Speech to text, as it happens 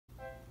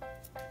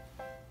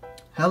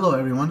Hello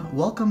everyone,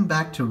 welcome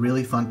back to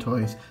Really Fun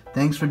Toys.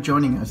 Thanks for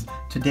joining us.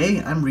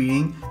 Today I'm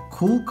reading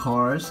Cool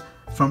Cars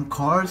from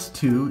Cars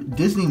 2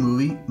 Disney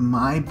movie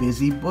My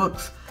Busy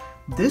Books.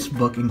 This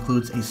book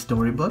includes a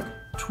storybook,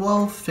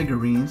 12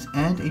 figurines,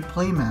 and a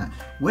playmat,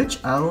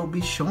 which I will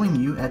be showing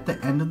you at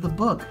the end of the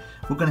book.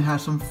 We're going to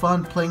have some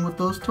fun playing with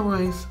those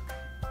toys.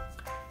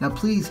 Now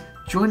please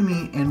join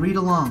me and read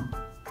along.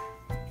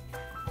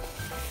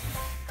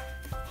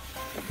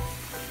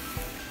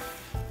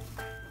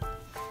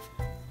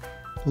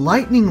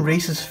 Lightning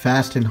races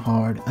fast and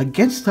hard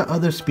against the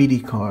other speedy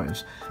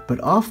cars,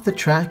 but off the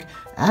track,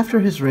 after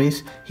his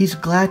race, he's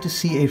glad to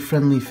see a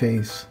friendly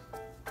face.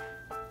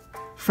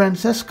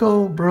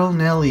 Francesco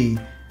Brunelli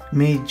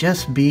may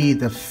just be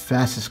the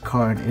fastest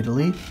car in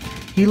Italy.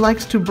 He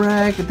likes to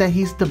brag that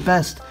he's the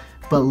best,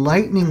 but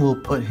lightning will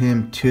put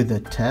him to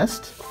the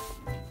test.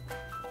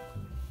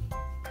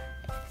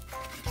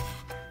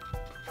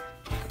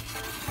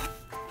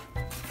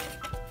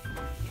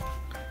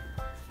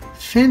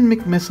 Finn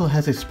McMissile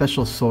has a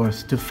special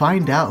source to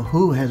find out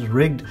who has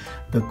rigged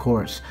the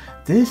course.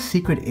 This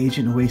secret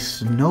agent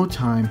wastes no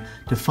time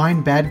to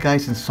find bad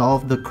guys and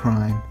solve the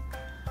crime.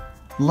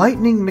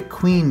 Lightning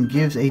McQueen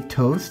gives a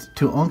toast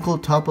to Uncle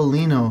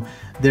Topolino,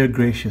 their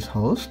gracious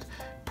host.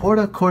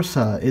 Porta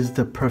Corsa is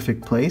the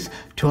perfect place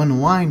to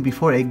unwind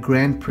before a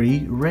Grand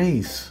Prix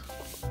race.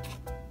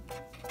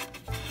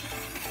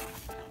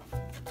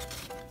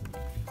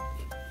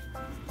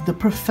 The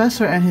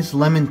professor and his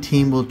lemon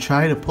team will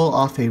try to pull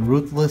off a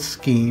ruthless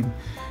scheme.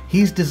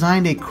 He's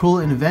designed a cruel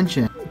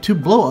invention to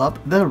blow up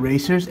the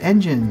racer's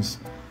engines.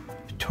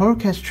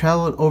 Torque has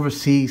traveled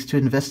overseas to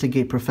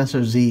investigate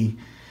Professor Z.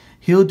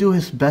 He'll do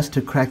his best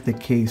to crack the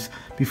case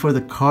before the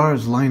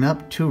cars line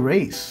up to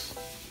race.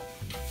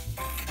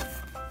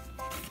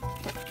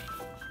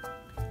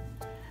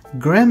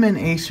 Grem and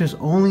Acer's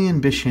only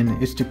ambition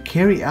is to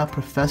carry out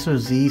Professor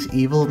Z's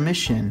evil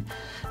mission.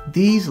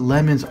 These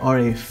lemons are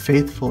a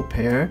faithful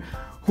pair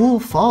who will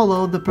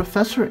follow the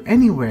professor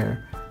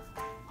anywhere.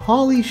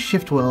 Holly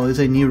Shiftwell is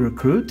a new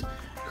recruit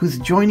who's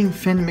joining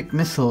Finn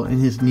McMissile in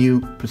his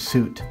new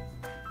pursuit.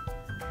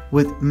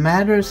 With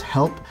Matter's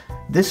help,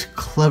 this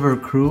clever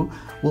crew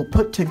will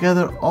put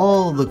together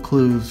all the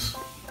clues.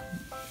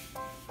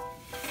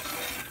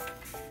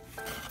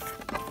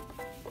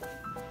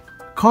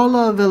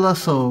 Carla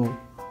Veloso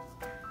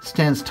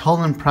stands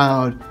tall and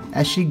proud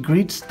as she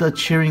greets the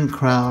cheering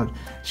crowd.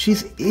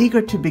 She's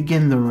eager to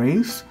begin the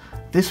race.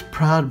 This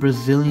proud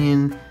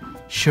Brazilian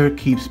sure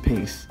keeps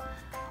pace.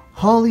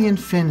 Holly and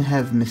Finn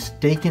have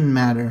mistaken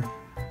Matter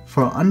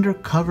for an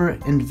undercover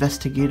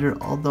investigator,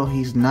 although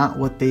he's not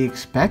what they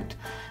expect.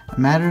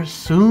 Matter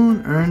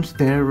soon earns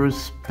their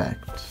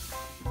respect.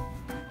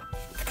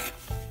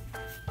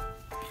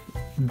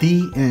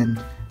 The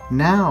end.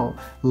 Now,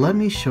 let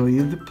me show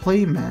you the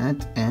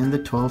playmat and the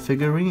 12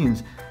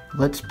 figurines.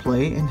 Let's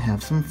play and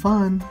have some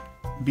fun.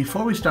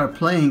 Before we start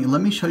playing,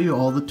 let me show you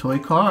all the toy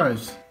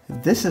cars.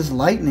 This is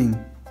Lightning.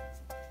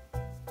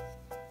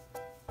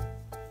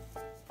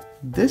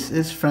 This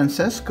is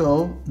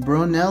Francesco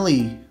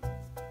Brunelli.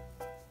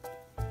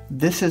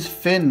 This is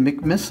Finn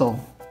McMissile.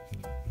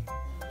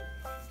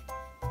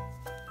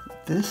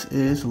 This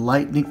is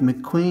Lightning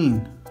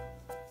McQueen.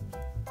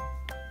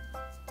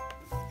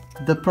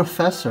 The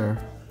Professor.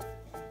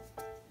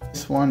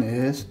 This one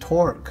is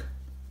Torque.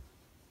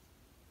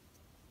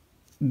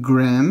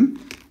 Grem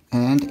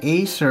and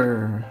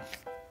Acer.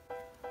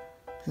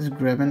 This is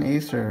Grem and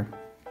Acer.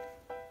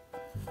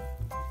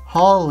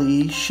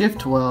 Holly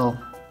Shiftwell.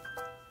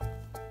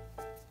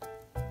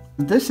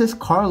 This is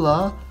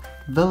Carla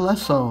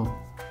Veloso.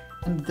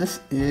 And this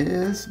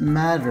is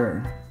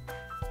Matter.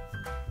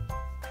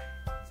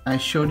 I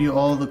showed you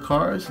all the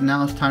cars,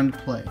 now it's time to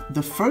play.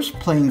 The first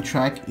playing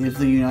track is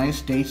the United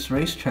States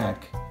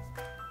racetrack.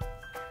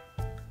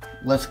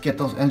 Let's get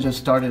those engines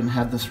started and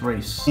have this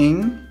race.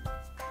 King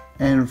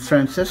and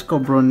Francesco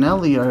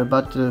Brunelli are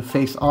about to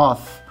face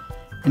off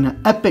in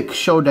an epic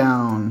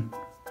showdown.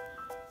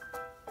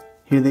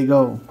 Here they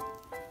go.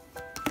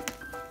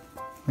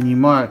 When you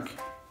mark,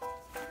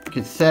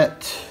 get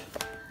set,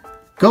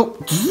 go!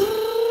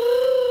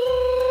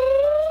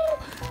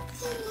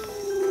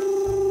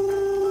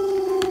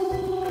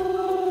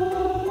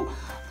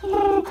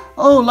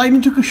 Oh,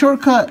 Lightning took a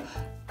shortcut.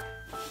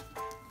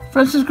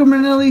 Francesco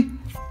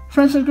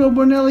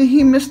Brunelli,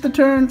 he missed the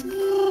turn.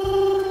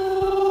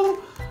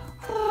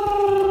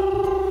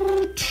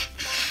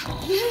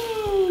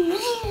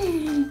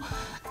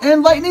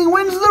 And Lightning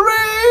wins the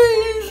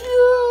race!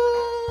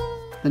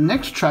 Yeah. The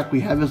next track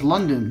we have is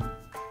London.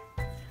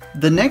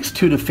 The next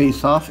two to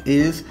face off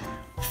is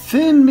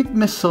Finn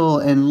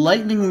McMissile and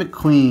Lightning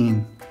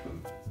McQueen.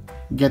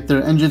 Get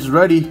their engines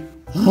ready.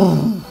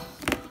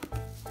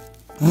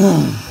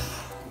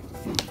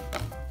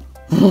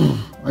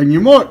 And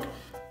you mark.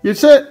 Get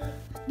set.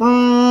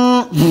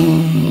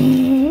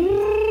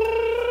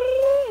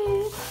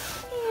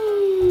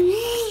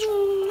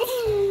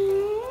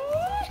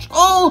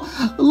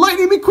 Oh,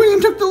 Lightning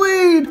McQueen took the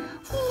lead.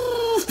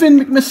 Finn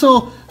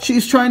McMissile,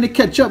 she's trying to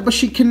catch up, but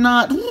she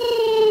cannot.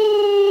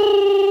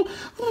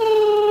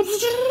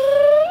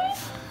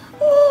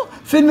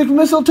 Finn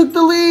McMissile took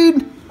the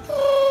lead.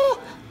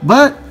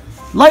 But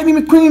Lightning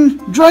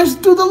McQueen drives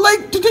through the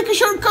lake to take a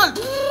shortcut.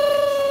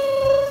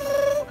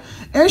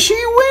 And she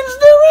wins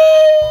the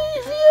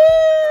race!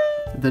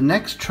 Yeah! The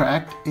next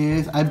track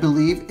is, I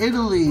believe,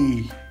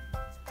 Italy.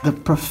 The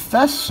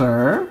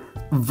Professor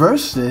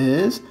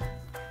versus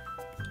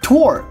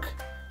Torque.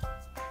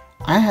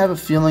 I have a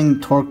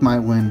feeling Torque might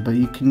win, but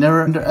you can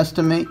never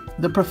underestimate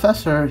the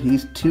Professor.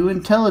 He's too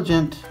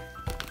intelligent.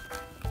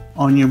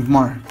 On your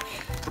mark.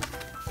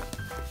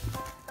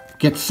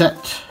 Get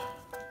set.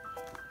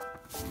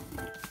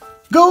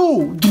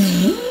 Go!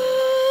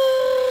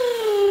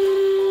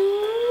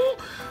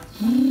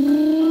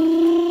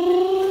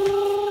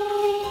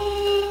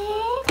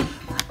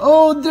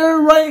 Oh, they're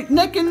right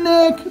neck and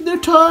neck. They're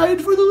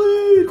tied for the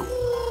lead.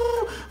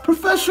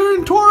 Professor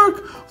and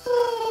Torque.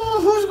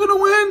 Who's gonna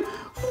win?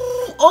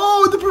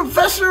 Oh, the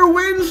Professor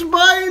wins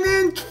by an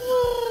inch.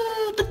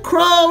 The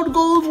crowd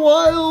goes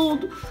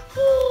wild.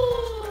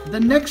 The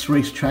next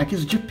racetrack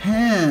is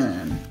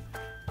Japan.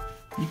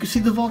 You can see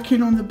the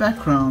volcano in the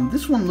background.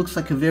 This one looks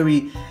like a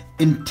very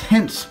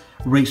intense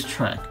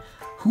racetrack.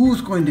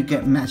 Who's going to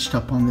get matched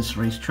up on this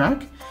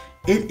racetrack?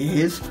 It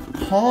is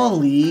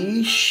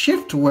Holly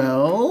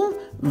Shiftwell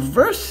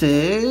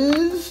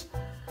versus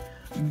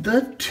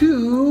the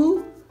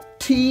two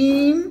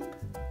Team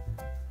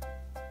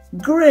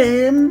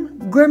Graham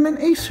and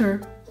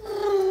Acer.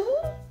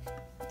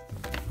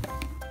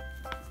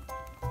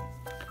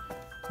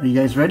 Are you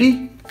guys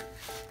ready?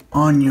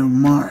 On your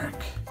mark.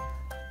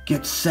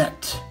 Get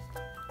set.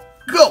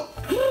 Go!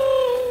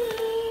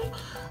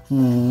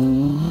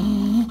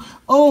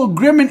 Oh,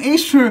 Grim and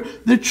Acer,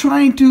 they're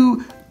trying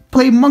to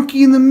play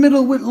monkey in the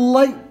middle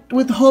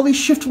with Holly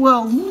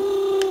Shiftwell.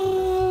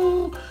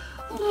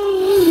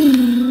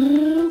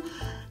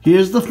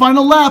 Here's the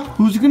final lap.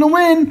 Who's gonna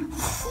win?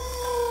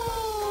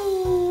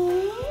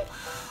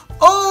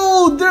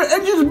 Oh, their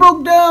engines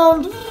broke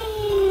down.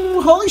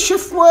 Holly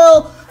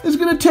Shiftwell is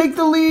gonna take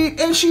the lead,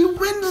 and she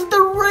wins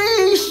the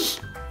race.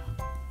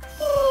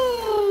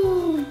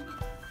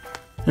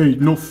 Hey,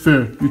 no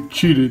fair. You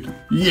cheated.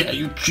 Yeah,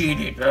 you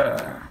cheated.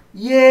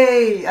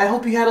 Yay! I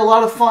hope you had a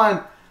lot of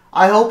fun.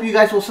 I hope you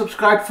guys will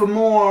subscribe for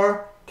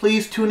more.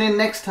 Please tune in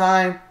next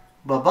time.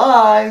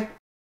 Bye-bye.